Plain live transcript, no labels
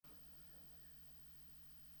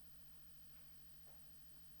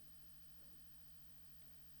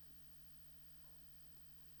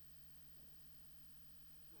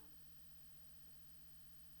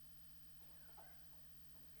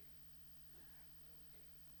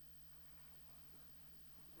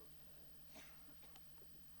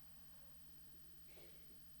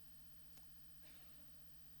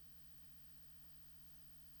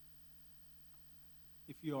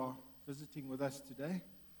If you are visiting with us today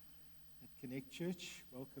at Connect Church,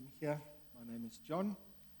 welcome here. My name is John,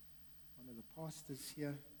 one of the pastors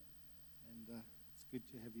here, and it's good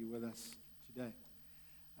to have you with us today.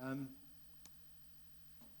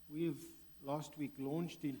 We've last week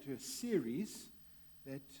launched into a series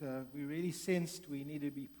that we really sensed we need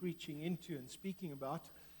to be preaching into and speaking about,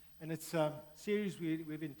 and it's a series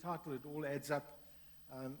we've entitled It All Adds Up.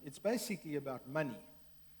 It's basically about money.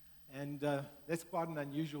 And that's quite an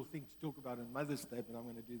unusual thing to talk about on Mother's Day, but I'm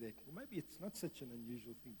going to do that. Or maybe it's not such an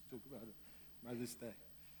unusual thing to talk about on Mother's Day.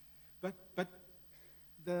 But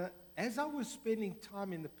as I was spending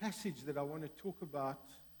time in the passage that I want to talk about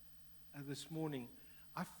this morning,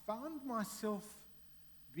 I found myself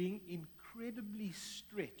being incredibly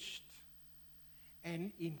stretched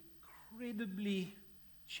and incredibly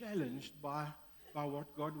challenged by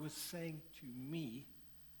what God was saying to me.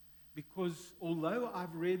 Because although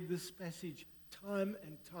I've read this passage time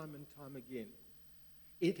and time again,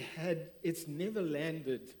 it's never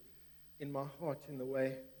landed in my heart in the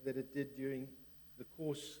way that it did during the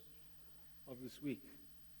course of this week.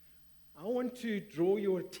 I want to draw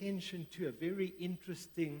your attention to a very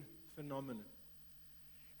interesting phenomenon.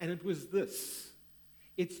 And it was this.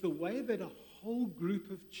 It's the way that a whole group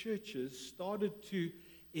of churches started to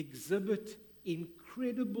exhibit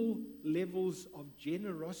incredible levels of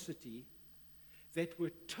generosity that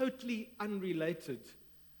were totally unrelated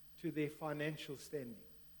to their financial standing.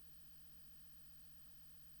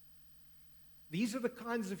 These are the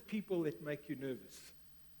kinds of people that make you nervous.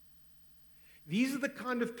 These are the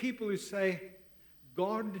kind of people who say,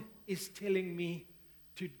 God is telling me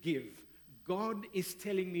to give. God is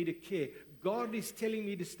telling me to care. God is telling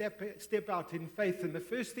me to step out in faith. And the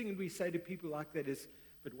first thing we say to people like that is,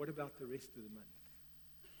 but what about the rest of the month?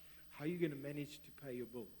 How are you going to manage to pay your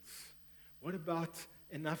bills? What about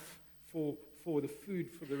enough for the food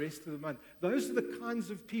for the rest of the month? Those are the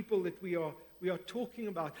kinds of people that we are talking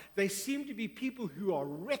about. They seem to be people who are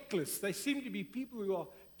reckless. They seem to be people who are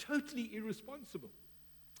totally irresponsible.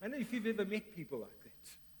 I don't know if you've ever met people like that.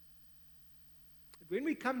 But when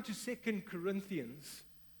we come to 2 Corinthians,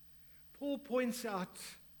 Paul points out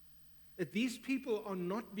that these people are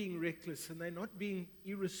not being reckless and they're not being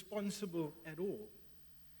irresponsible at all.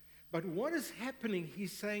 But what is happening,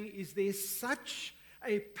 he's saying, is there's such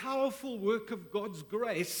a powerful work of God's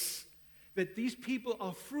grace that these people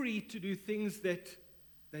are free to do things that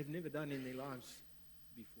they've never done in their lives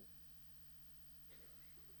before.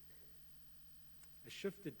 A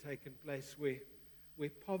shift had taken place where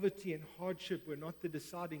poverty and hardship were not the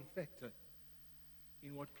deciding factor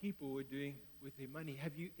in what people were doing with their money.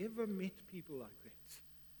 Have you ever met people like that,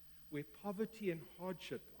 where poverty and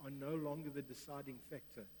hardship are no longer the deciding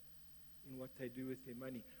factor in what they do with their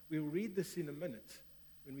money? We'll read this in a minute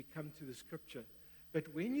when we come to the scripture. But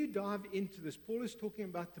when you dive into this, Paul is talking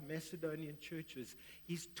about the Macedonian churches.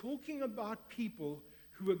 He's talking about people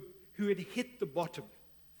who had hit the bottom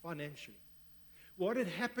financially. What had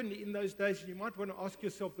happened in those days, and you might want to ask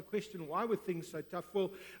yourself the question, why were things so tough?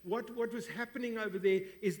 Well, what was happening over there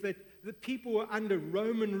is that the people were under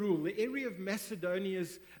Roman rule. The area of Macedonia,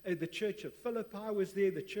 the church of Philippi was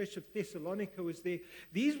there, the church of Thessalonica was there.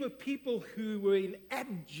 These were people who were in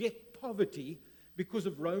abject poverty because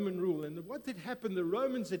of Roman rule. And what had happened, the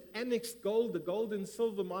Romans had annexed gold, the gold and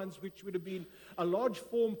silver mines, which would have been a large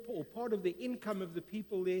form or part of the income of the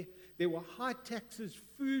people there. There were high taxes,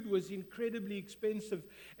 food was incredibly expensive.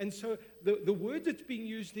 And so the word that's being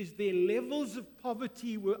used is their levels of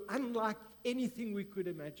poverty were unlike anything we could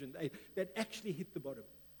imagine. That actually hit the bottom.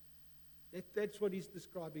 That's what he's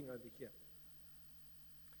describing over here.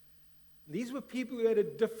 These were people who had a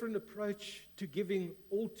different approach to giving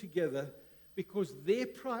altogether, because their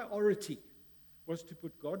priority was to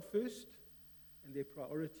put God first, and their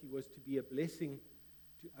priority was to be a blessing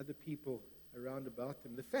to other people around about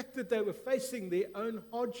them. The fact that they were facing their own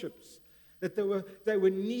hardships, that they were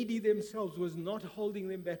needy themselves, was not holding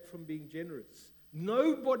them back from being generous.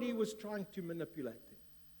 Nobody was trying to manipulate them.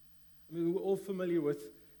 I mean, we were all familiar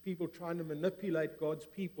with people trying to manipulate God's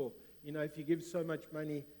people. You know, if you give so much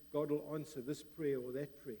money, God will answer this prayer or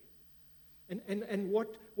that prayer. And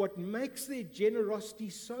what makes their generosity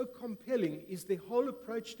so compelling is their whole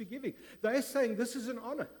approach to giving. They're saying, this is an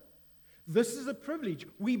honor. This is a privilege.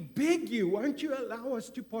 We beg you, won't you allow us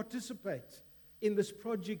to participate in this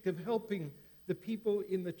project of helping the people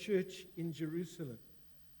in the church in Jerusalem?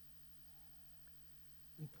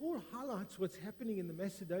 And Paul highlights what's happening in the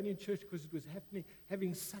Macedonian church because it was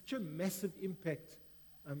having such a massive impact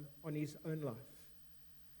on his own life.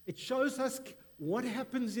 It shows us what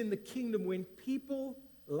happens in the kingdom when people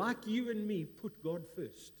like you and me put God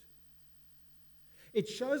first. It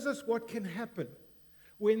shows us what can happen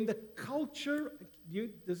when the culture,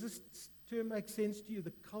 does this term make sense to you?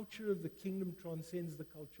 The culture of the kingdom transcends the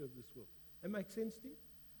culture of this world. That makes sense to you?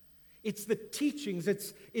 It's the teachings,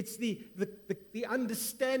 it's the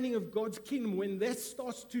understanding of God's kingdom when that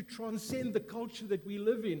starts to transcend the culture that we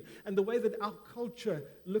live in and the way that our culture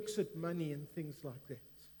looks at money and things like that.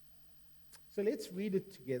 So let's read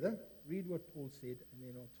it together. Read what Paul said, and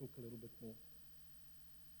then I'll talk a little bit more.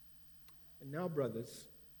 And now, brothers,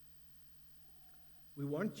 we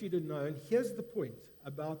want you to know, and here's the point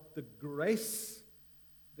about the grace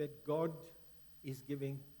that God is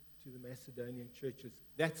giving to the Macedonian churches.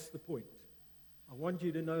 That's the point. I want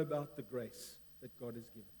you to know about the grace that God has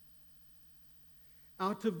given.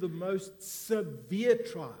 Out of the most severe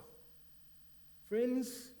trial,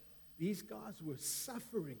 friends, these guys were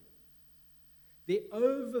suffering. Their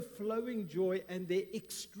overflowing joy and their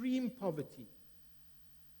extreme poverty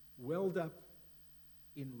welled up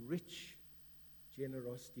in rich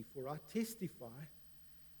generosity. For I testify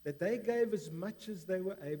that they gave as much as they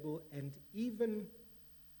were able, and even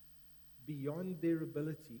beyond their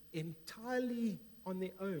ability, entirely on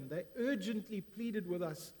their own. They urgently pleaded with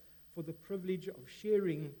us for the privilege of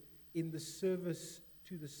sharing in the service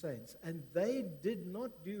to the saints. And they did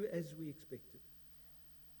not do as we expected.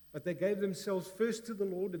 But they gave themselves first to the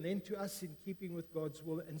Lord and then to us in keeping with God's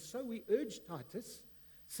will. And so we urged Titus,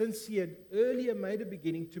 since he had earlier made a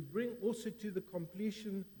beginning, to bring also to the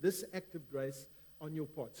completion this act of grace on your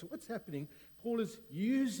part. So what's happening? Paul is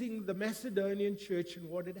using the Macedonian church and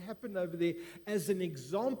what had happened over there as an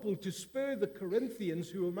example to spur the Corinthians,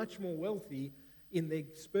 who were much more wealthy,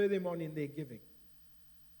 spur them on in their giving.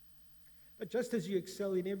 But just as you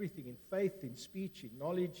excel in everything, in faith, in speech, in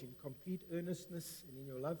knowledge, in complete earnestness, and in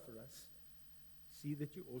your love for us, see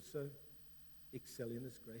that you also excel in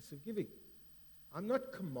this grace of giving. I'm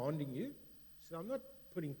not commanding you, so I'm not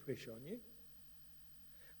putting pressure on you.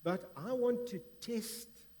 But I want to test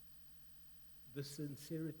the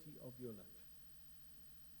sincerity of your love.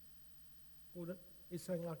 Paul is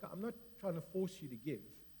saying, I'm not trying to force you to give.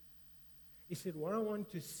 He said, what I want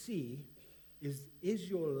to see is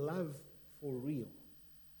your love for real?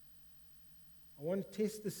 I want to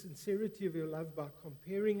test the sincerity of your love by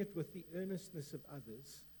comparing it with the earnestness of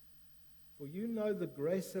others. For you know the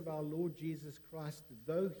grace of our Lord Jesus Christ,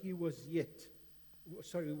 though he was rich,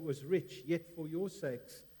 yet for your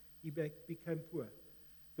sakes he became poor.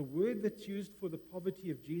 The word that's used for the poverty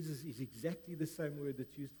of Jesus is exactly the same word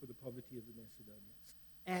that's used for the poverty of the Macedonians.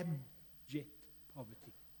 Abject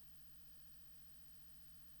poverty.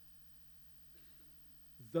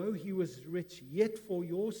 Though he was rich, yet for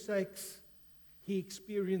your sakes he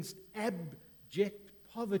experienced abject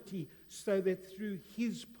poverty, so that through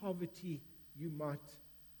his poverty you might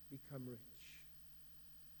become rich.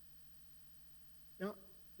 Now,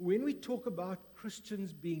 when we talk about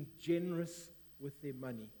Christians being generous with their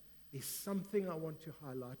money, there's something I want to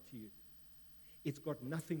highlight to you. It's got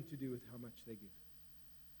nothing to do with how much they give.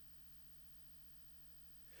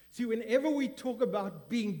 See, whenever we talk about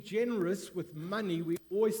being generous with money, we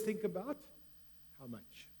always think about how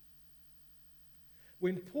much.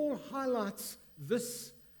 When Paul highlights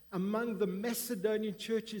this among the Macedonian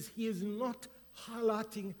churches, he is not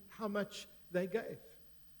highlighting how much they gave.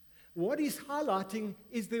 What he's highlighting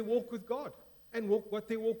is their walk with God and what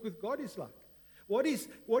their walk with God is like. What he's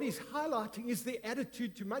highlighting is their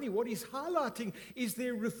attitude to money. What he's highlighting is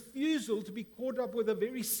their refusal to be caught up with a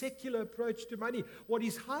very secular approach to money. What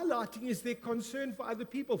he's highlighting is their concern for other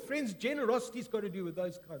people. Friends, generosity's got to do with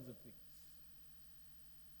those kinds of things.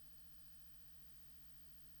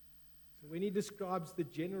 So when he describes the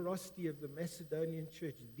generosity of the Macedonian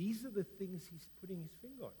church, these are the things he's putting his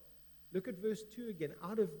finger on. Look at verse 2 again.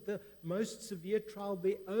 Out of the most severe trial,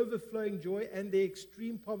 their overflowing joy and their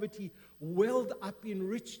extreme poverty welled up in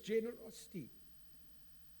rich generosity.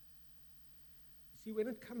 You see, when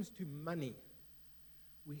it comes to money,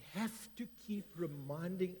 we have to keep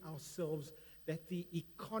reminding ourselves that the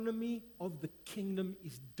economy of the kingdom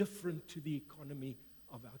is different to the economy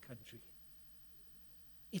of our country.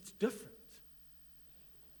 It's different.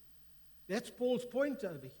 That's Paul's point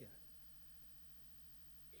over here.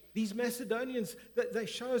 These Macedonians, they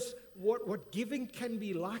show us what giving can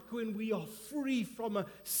be like when we are free from a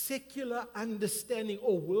secular understanding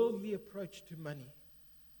or worldly approach to money.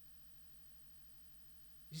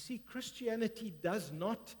 You see, Christianity does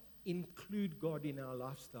not include God in our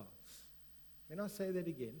lifestyles. Can I say that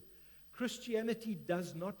again? Christianity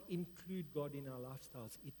does not include God in our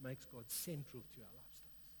lifestyles. It makes God central to our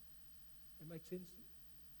lifestyles. That makes sense to you?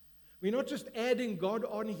 We're not just adding God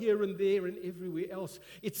on here and there and everywhere else.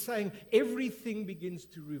 It's saying everything begins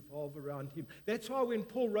to revolve around Him. That's why when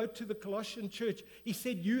Paul wrote to the Colossian church, he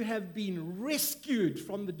said, you have been rescued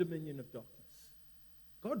from the dominion of darkness.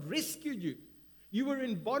 God rescued you. You were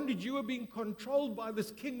in bondage. You were being controlled by this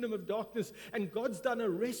kingdom of darkness, and God's done a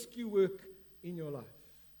rescue work in your life.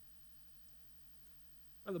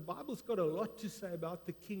 Now, the Bible's got a lot to say about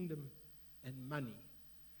the kingdom and money.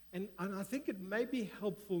 And I think it may be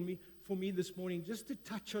helpful for me this morning just to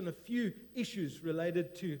touch on a few issues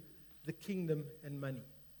related to the kingdom and money.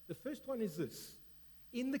 The first one is this.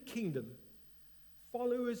 In the kingdom,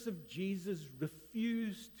 followers of Jesus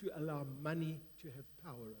refuse to allow money to have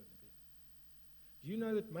power over them. Do you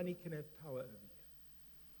know that money can have power over you?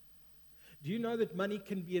 Do you know that money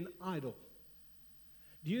can be an idol?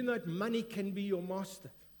 Do you know that money can be your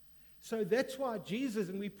master? So that's why Jesus,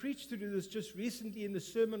 and we preached to do this just recently in the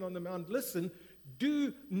Sermon on the Mount, listen,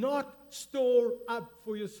 do not store up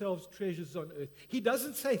for yourselves treasures on earth. He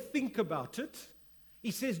doesn't say think about it. He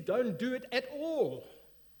says don't do it at all.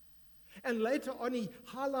 And later on he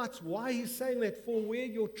highlights why he's saying that. For where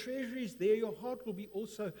your treasure is, there your heart will be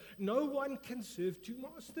also. No one can serve two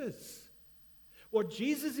masters. What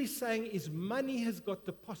Jesus is saying is money has got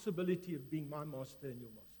the possibility of being my master and your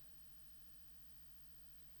master.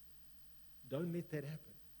 Don't let that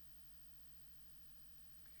happen.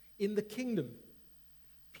 In the kingdom,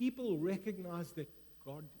 people recognize that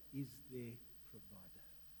God is their provider.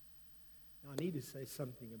 Now, I need to say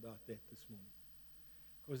something about that this morning.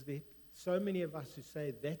 Because there are so many of us who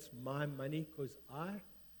say, that's my money because I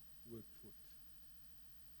worked for it.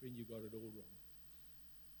 Friend, you got it all wrong.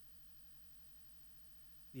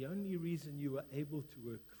 The only reason you were able to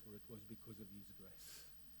work for it was because of His grace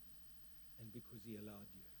and because He allowed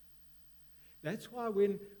you. That's why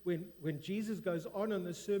when Jesus goes on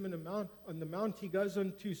the Sermon on the Mount, He goes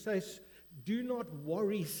on to say, do not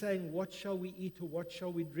worry saying, what shall we eat or what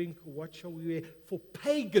shall we drink or what shall we wear? For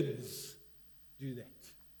pagans do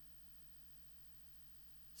that.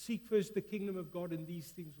 Seek first the kingdom of God and these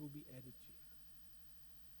things will be added to you.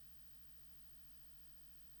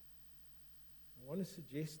 I want to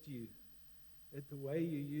suggest to you that the way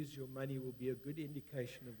you use your money will be a good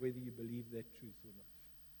indication of whether you believe that truth or not.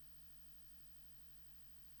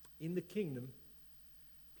 In the kingdom,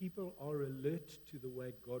 people are alert to the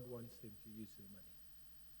way God wants them to use their money.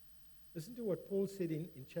 Listen to what Paul said in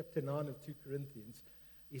chapter 9 of 2 Corinthians.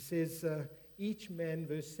 He says, each man,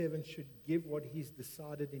 verse 7, should give what he's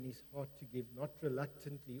decided in his heart to give, not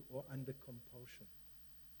reluctantly or under compulsion.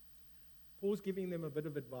 Paul's giving them a bit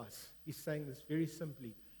of advice. He's saying this very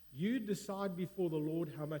simply. You decide before the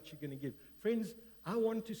Lord how much you're going to give. Friends, I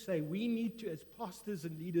want to say we need to, as pastors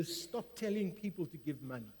and leaders, stop telling people to give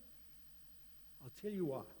money. I'll tell you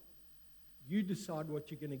why. You decide what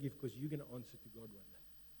you're going to give because you're going to answer to God one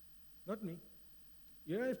day. Not me.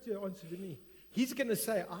 You don't have to answer to me. He's going to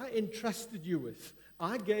say, I entrusted you with,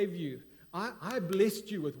 I gave you, I blessed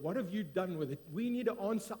you with. What have you done with it? We need to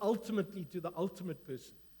answer ultimately to the ultimate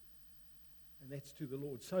person. And that's to the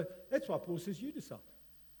Lord. So that's why Paul says, you decide.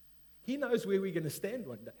 He knows where we're going to stand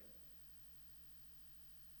one day.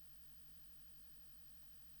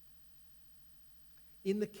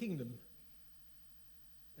 In the kingdom,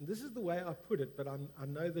 and this is the way I put it, but I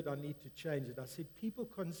know that I need to change it. I said, people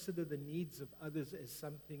consider the needs of others as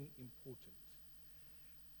something important.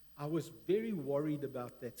 I was very worried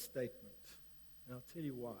about that statement, and I'll tell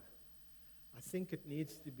you why. I think it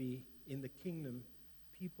needs to be, in the kingdom,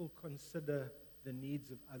 people consider the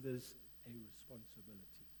needs of others a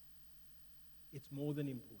responsibility. It's more than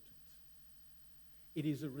important. It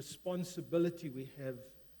is a responsibility we have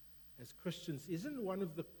as Christians. Isn't one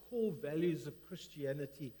of the core values of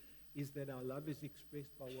Christianity is that our love is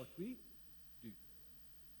expressed by what we do?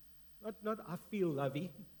 Not I feel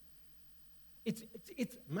lovey. It's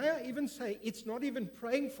may I even say, it's not even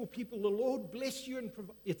praying for people, the Lord bless you and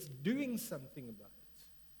provide. It's doing something about it.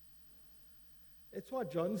 That's why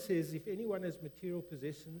John says, if anyone has material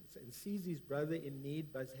possessions and sees his brother in need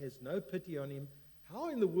but has no pity on him, how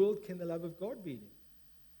in the world can the love of God be in him?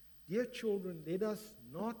 Dear children, let us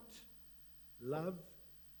not love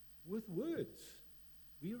with words.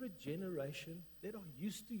 We are a generation that are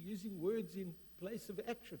used to using words in place of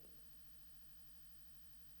action.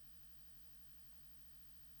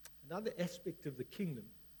 Another aspect of the kingdom,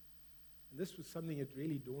 and this was something that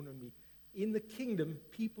really dawned on me, in the kingdom,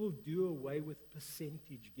 people do away with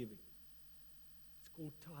percentage giving. It's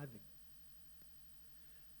called tithing.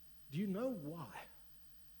 Do you know why?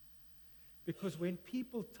 Because when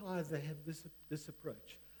people tithe, they have this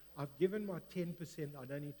approach. I've given my 10%, I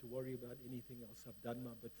don't need to worry about anything else. I've done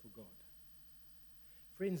my bit for God.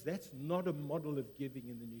 Friends, that's not a model of giving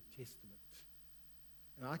in the New Testament.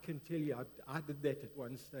 And I can tell you, I did that at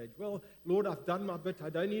one stage. Well, Lord, I've done my bit.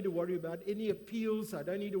 I don't need to worry about any appeals. I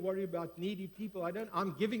don't need to worry about needy people.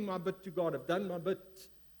 I'm giving my bit to God. I've done my bit.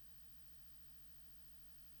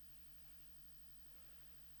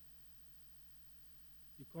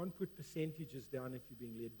 You can't put percentages down if you're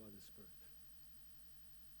being led by the Spirit.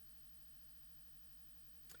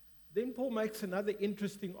 Then Paul makes another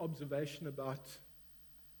interesting observation about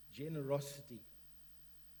generosity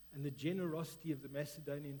and the generosity of the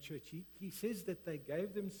Macedonian church. He says that they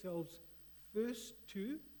gave themselves first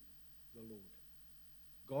to the Lord,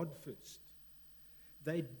 God first.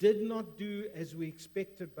 They did not do as we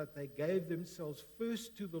expected, but they gave themselves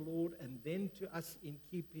first to the Lord and then to us in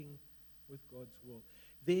keeping with God's will.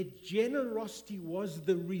 Their generosity was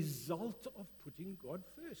the result of putting God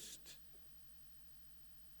first,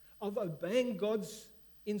 of obeying God's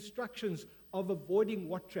instructions, of avoiding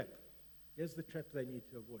what trap? Here's the trap they need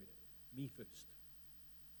to avoid. Me first.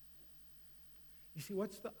 You see,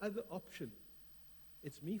 what's the other option?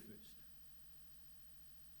 It's me first.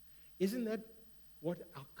 Isn't that what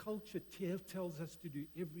our culture tells us to do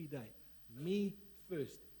every day? Me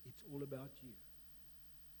first. It's all about you.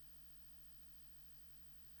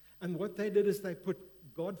 And what they did is they put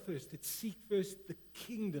God first. It's seek first the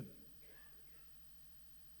kingdom.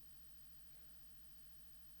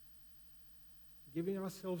 Giving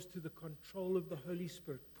ourselves to the control of the Holy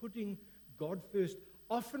Spirit, putting God first,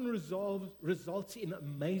 often results in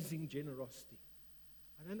amazing generosity.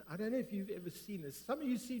 I don't know if you've ever seen this. Some of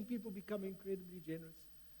you have seen people become incredibly generous.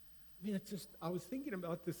 I mean, I was thinking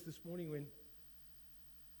about this morning when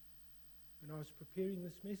I was preparing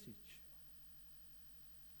this message.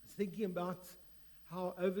 I was thinking about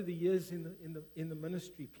how over the years in the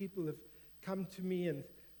ministry, people have come to me and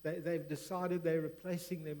they've decided they're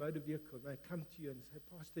replacing their motor vehicle. They come to you and say,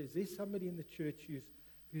 Pastor, is there somebody in the church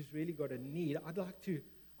who's really got a need? I'd like to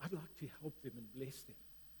help them and bless them.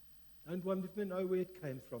 I don't want them to know where it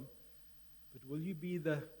came from, but will you be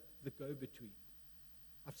the go-between?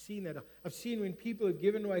 I've seen that. I've seen when people have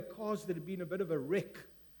given away cars that have been a bit of a wreck,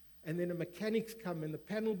 and then a mechanic's come, and the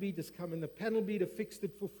panel beater's come, and the panel beater fixed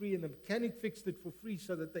it for free, and the mechanic fixed it for free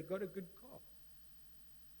so that they got a good car.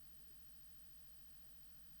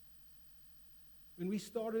 When we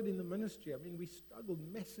started in the ministry, we struggled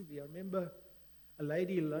massively. I remember a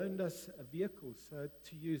lady loaned us a vehicle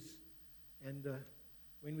to use, and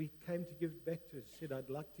when we came to give it back to her, she said,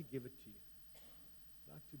 I'd like to give it to you.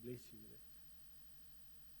 I'd like to bless you with it.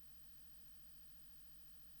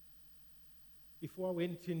 Before I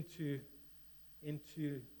went into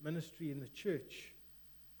ministry in the church,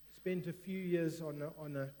 spent a few years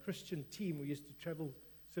on a Christian team. We used to travel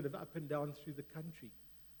sort of up and down through the country.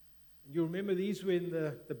 And you remember these were in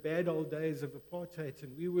the bad old days of apartheid,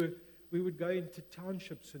 and we would go into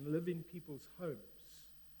townships and live in people's homes.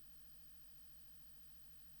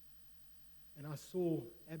 And I saw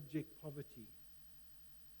abject poverty.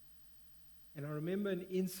 And I remember an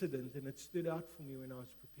incident, and it stood out for me when I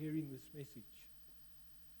was preparing this message,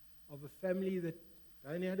 of a family that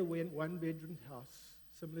only had a one-bedroom house,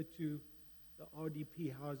 similar to the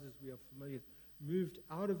RDP houses we are familiar with, moved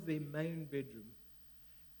out of their main bedroom,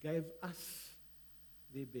 gave us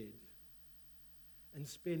their bed, and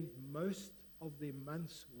spent most of their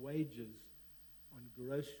month's wages on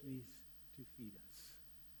groceries to feed us.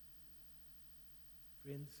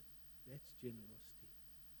 Friends, that's generosity.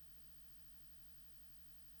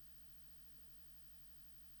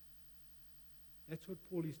 That's what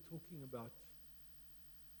Paul is talking about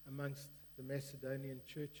amongst the Macedonian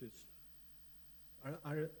churches.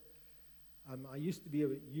 I used to be a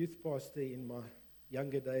youth pastor in my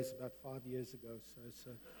younger days, about 5 years ago. So.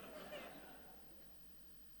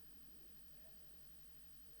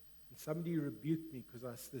 And somebody rebuked me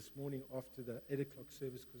this morning after the 8 o'clock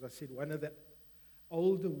service, because I said one of the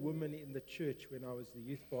older women in the church when I was the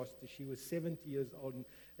youth pastor, she was 70 years old, and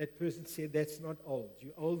that person said, that's not old.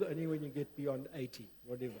 You're old only when you get beyond 80,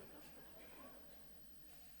 whatever.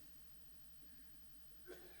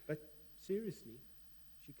 But seriously,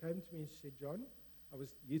 she came to me and she said, John, I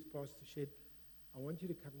was youth pastor, she said, I want you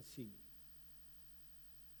to come and see me.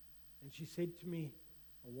 And she said to me,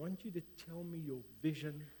 I want you to tell me your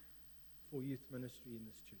vision for youth ministry in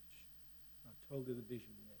this church. I told her the vision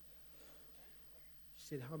we had. She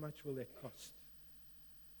said, how much will that cost?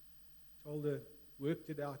 Told her, worked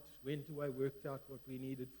it out, went away, worked out what we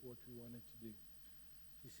needed for what we wanted to do.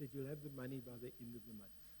 She said, you'll have the money by the end of the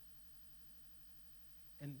month.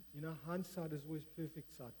 And, hindsight is always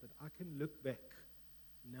perfect sight, but I can look back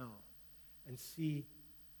now and see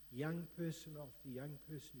young person after young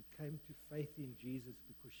person who came to faith in Jesus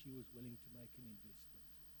because she was willing to make an investment.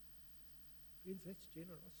 Friends, that's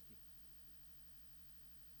generosity.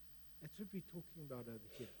 That's what we're talking about over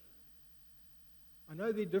here. I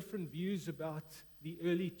know there are different views about the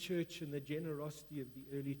early church and the generosity of the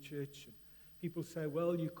early church. And people say,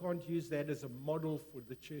 well, you can't use that as a model for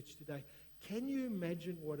the church today. Can you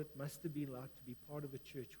imagine what it must have been like to be part of a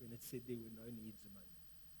church when it said there were no needs among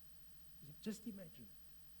you? Just imagine it.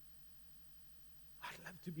 I'd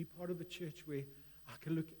love to be part of a church where I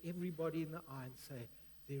can look everybody in the eye and say,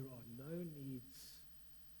 there are no needs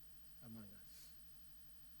among us.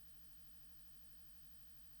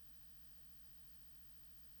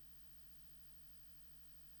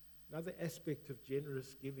 Another aspect of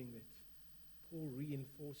generous giving that Paul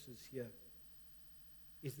reinforces here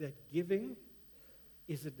is that giving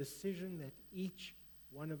is a decision that each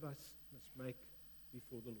one of us must make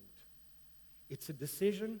before the Lord. It's a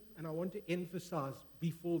decision, and I want to emphasize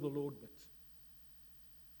before the Lord bit.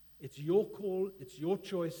 It's your call, it's your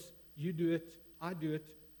choice, you do it, I do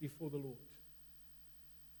it before the Lord.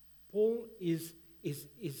 Paul is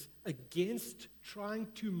against trying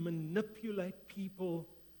to manipulate people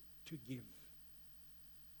to give.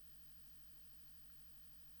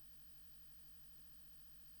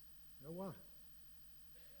 You know why?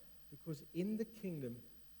 Because in the kingdom,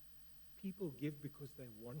 people give because they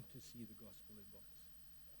want to see the gospel advance.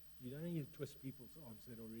 You don't need to twist people's arms,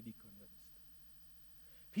 they're already convinced.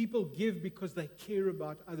 People give because they care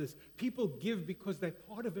about others. People give because they're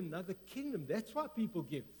part of another kingdom. That's why people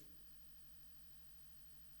give.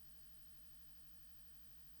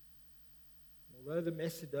 Although the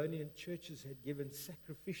Macedonian churches had given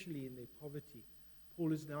sacrificially in their poverty,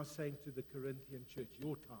 Paul is now saying to the Corinthian church,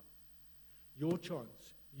 your time, your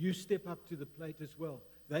chance. You step up to the plate as well.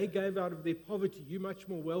 They gave out of their poverty. You're much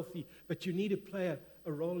more wealthy, but you need to play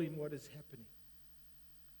a role in what is happening.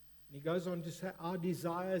 And he goes on to say, our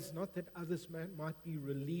desire is not that others might be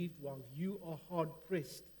relieved while you are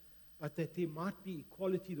hard-pressed, but that there might be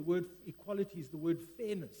equality. The word equality is the word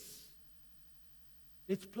fairness.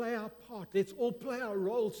 Let's play our part. Let's all play our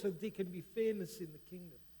role so that there can be fairness in the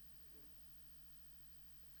kingdom.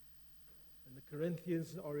 And the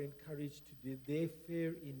Corinthians are encouraged to do their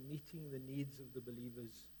fair in meeting the needs of the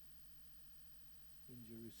believers in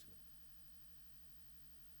Jerusalem.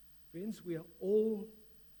 Friends, we are all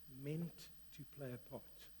meant to play a part.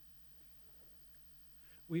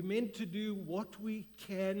 We're meant to do what we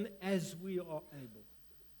can as we are able.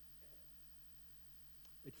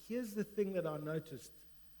 But here's the thing that I noticed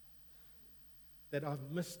that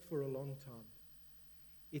I've missed for a long time.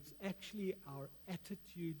 It's actually our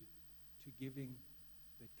attitude to giving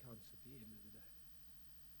that counts at the end of the day.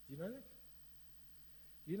 Do you know that?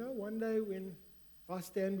 Do you know one day when, if I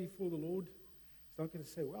stand before the Lord, He's not going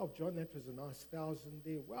to say, wow, John, that was a nice 1,000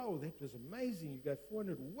 there. Wow, that was amazing. You gave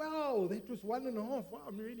 400. Wow, that was 1.5. Wow,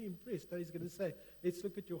 I'm really impressed. No, He's going to say, let's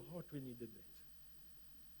look at your heart when you did that.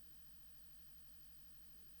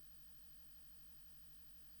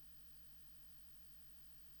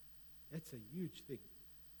 That's a huge thing.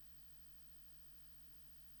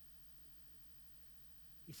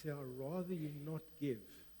 He said, I'd rather you not give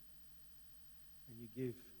than you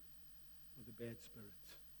give with a bad spirit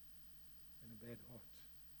and a bad heart.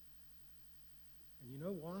 And you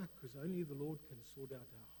know why? Because only the Lord can sort out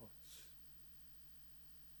our hearts.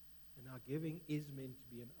 And our giving is meant to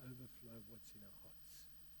be an overflow of what's in our hearts,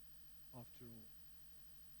 after all.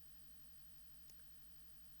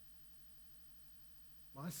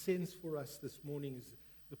 My sense for us this morning is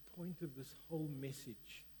the point of this whole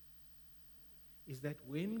message is that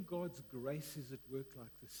when God's grace is at work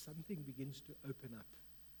like this, something begins to open up.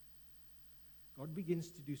 God begins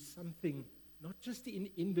to do something, not just in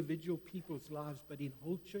individual people's lives, but in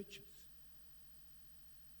whole churches.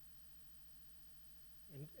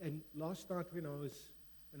 And last night when I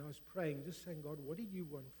was praying, just saying, God, what did you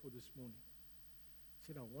want for this morning? He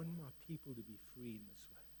said, I want my people to be free in this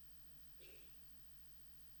way.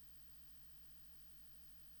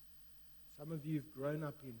 Some of you have grown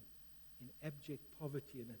up in abject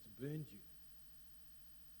poverty, and it's burned you,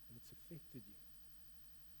 and it's affected you.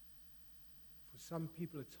 For some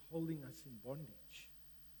people, it's holding us in bondage.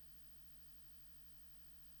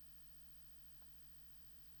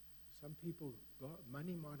 Some people,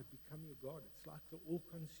 money might have become your God. It's like the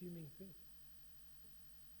all-consuming thing.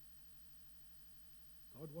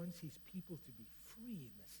 God wants His people to be free in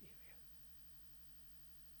this area.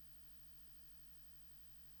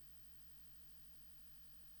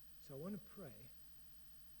 So I want to pray.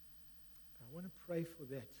 I want to pray for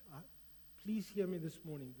that. Please hear me this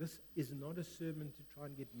morning. This is not a sermon to try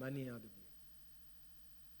and get money out of you.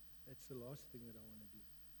 That's the last thing that I want to do.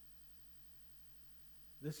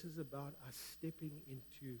 This is about us stepping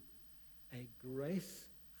into a grace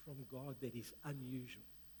from God that is unusual.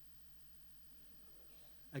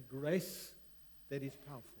 A grace that is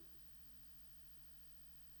powerful.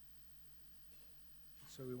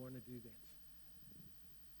 So we want to do that.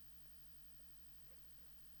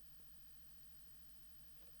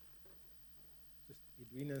 Just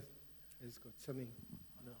Edwina has got something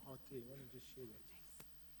on her heart there. You want to just share that?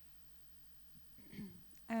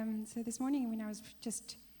 So this morning when I was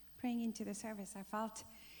just praying into the service, I felt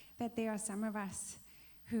that there are some of us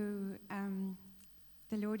who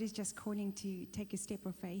the Lord is just calling to take a step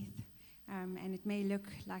of faith. And it may look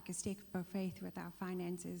like a step of faith with our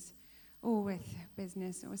finances or with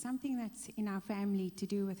business or something that's in our family to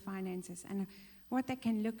do with finances. And what that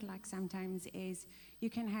can look like sometimes is you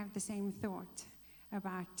can have the same thought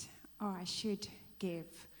about, oh, I should give,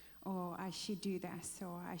 or I should do this,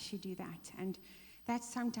 or I should do that. And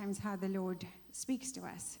that's sometimes how the Lord speaks to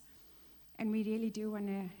us. And we really do want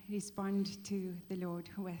to respond to the Lord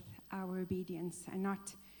with our obedience and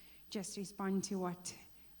not just respond to what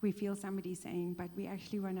we feel somebody's saying, but we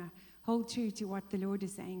actually want to hold true to what the Lord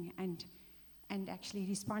is saying and actually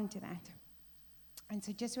respond to that. And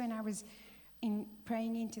so just when I was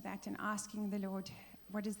praying into that and asking the Lord,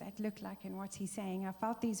 what does that look like and what's he saying, I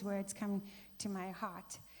felt these words come to my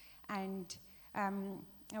heart. And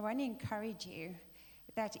I want to encourage you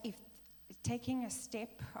that if taking a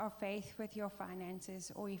step of faith with your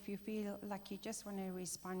finances, or if you feel like you just want to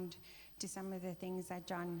respond to some of the things that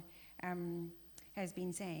John has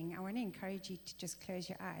been saying, I want to encourage you to just close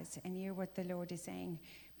your eyes and hear what the Lord is saying,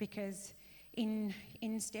 because in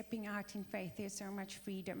stepping out in faith, there's so much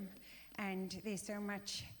freedom and there's so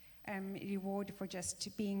much reward for just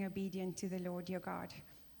being obedient to the Lord your God.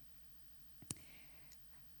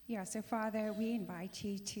 Yeah, so Father, we invite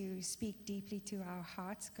you to speak deeply to our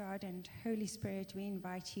hearts, God, and Holy Spirit, we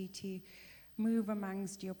invite you to move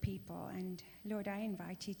amongst your people. And Lord, I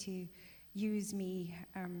invite you to use me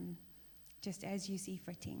just as you see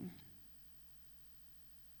fitting.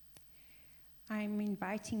 I'm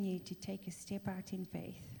inviting you to take a step out in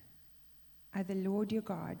faith. I, the Lord your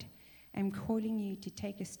God, am calling you to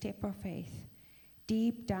take a step of faith.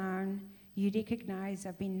 Deep down, you recognize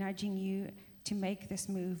I've been nudging you to make this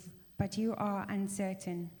move, but you are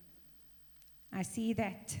uncertain. I see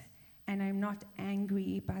that, and I'm not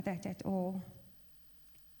angry by that at all.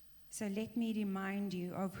 So let me remind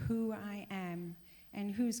you of who I am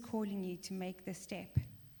and who's calling you to make the step.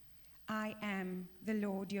 I am the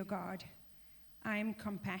Lord your God. I am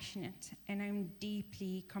compassionate, and I'm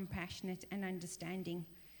deeply compassionate and understanding.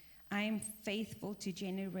 I am faithful to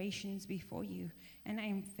generations before you, and I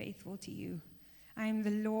am faithful to you. I am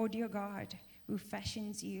the Lord your God, who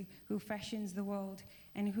fashions you, who fashions the world,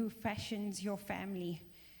 and who fashions your family.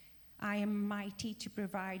 I am mighty to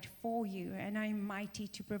provide for you, and I am mighty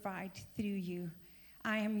to provide through you.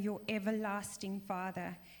 I am your everlasting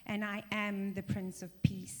Father, and I am the Prince of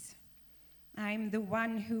Peace. I am the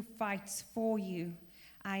one who fights for you.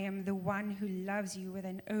 I am the one who loves you with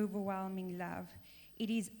an overwhelming love. It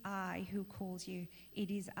is I who calls you. It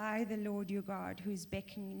is I, the Lord your God, who is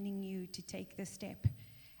beckoning you to take the step.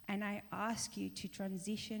 And I ask you to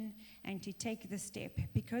transition and to take the step,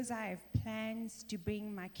 because I have plans to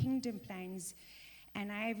bring my kingdom plans,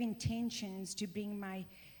 and I have intentions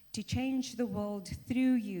to change the world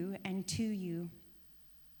through you and to you.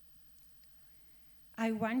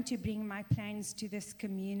 I want to bring my plans to this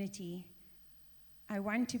community. I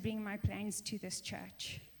want to bring my plans to this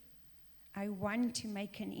church. I want to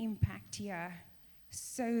make an impact here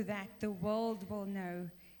so that the world will know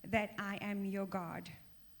that I am your God.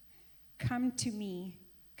 Come to me,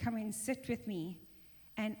 come and sit with me,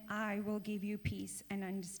 and I will give you peace and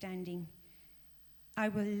understanding. I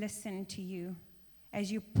will listen to you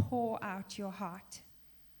as you pour out your heart.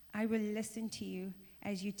 I will listen to you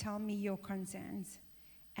as you tell me your concerns,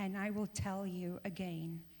 and I will tell you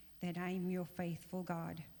again that I am your faithful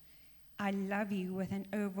God. I love you with an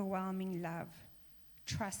overwhelming love.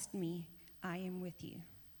 Trust me, I am with you.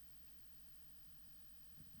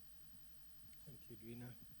 Thank you, Edwina.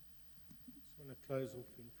 I just want to close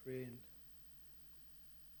off in prayer. And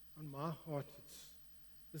on my heart,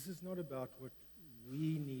 this is not about what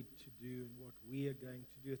we need to do and what we are going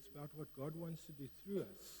to do. It's about what God wants to do through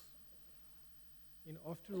us. And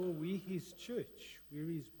after all, we're his church.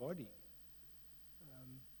 We're his body.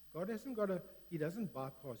 God he doesn't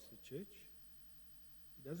bypass the church.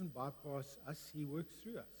 He doesn't bypass us. He works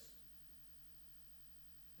through us.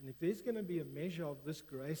 And if there's going to be a measure of this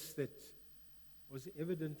grace that was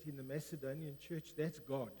evident in the Macedonian church, that's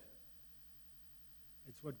God.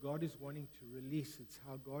 It's what God is wanting to release. It's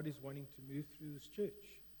how God is wanting to move through this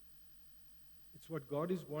church. It's what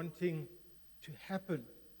God is wanting to happen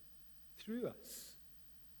through us.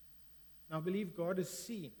 And I believe God has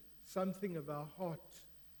seen something of our heart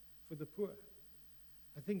for the poor.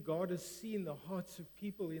 I think God has seen the hearts of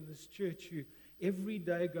people in this church who every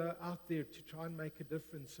day go out there to try and make a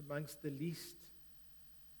difference amongst the least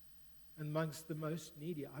and amongst the most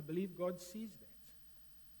needy. I believe God sees that.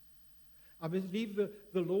 I believe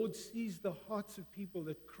the Lord sees the hearts of people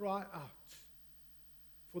that cry out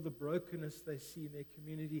for the brokenness they see in their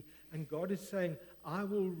community. And God is saying, I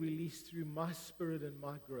will release through my Spirit and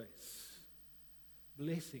my grace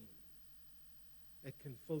blessing that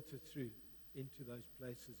can filter through into those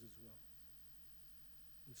places as well.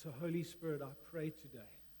 And so, Holy Spirit, I pray today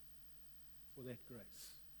for that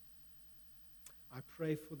grace. I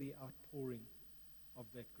pray for the outpouring of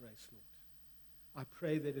that grace, Lord. I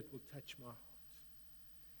pray that it will touch my heart.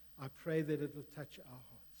 I pray that it will touch our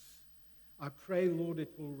hearts. I pray, Lord,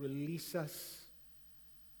 it will release us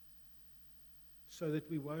so that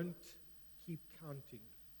we won't keep counting.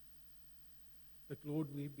 But,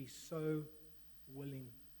 Lord, we'd be so willing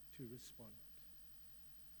to respond.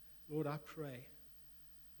 Lord, I pray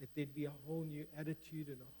that there'd be a whole new attitude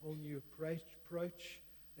and a whole new approach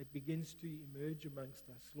that begins to emerge amongst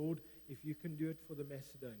us. Lord, if you can do it for the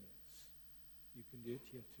Macedonians, you can do it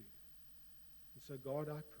here too. And so, God,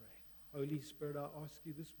 I pray, Holy Spirit, I ask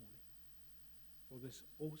you this morning for this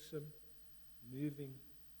awesome moving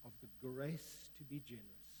of the grace to be generous.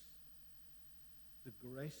 The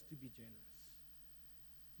grace to be generous.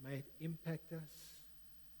 May it impact us,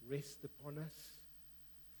 rest upon us,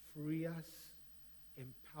 free us,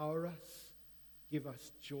 empower us, give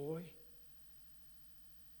us joy.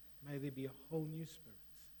 May there be a whole new spirit.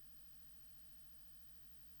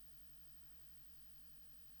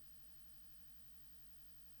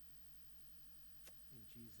 In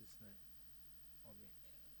Jesus' name, amen.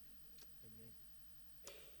 Amen.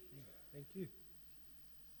 Thank you.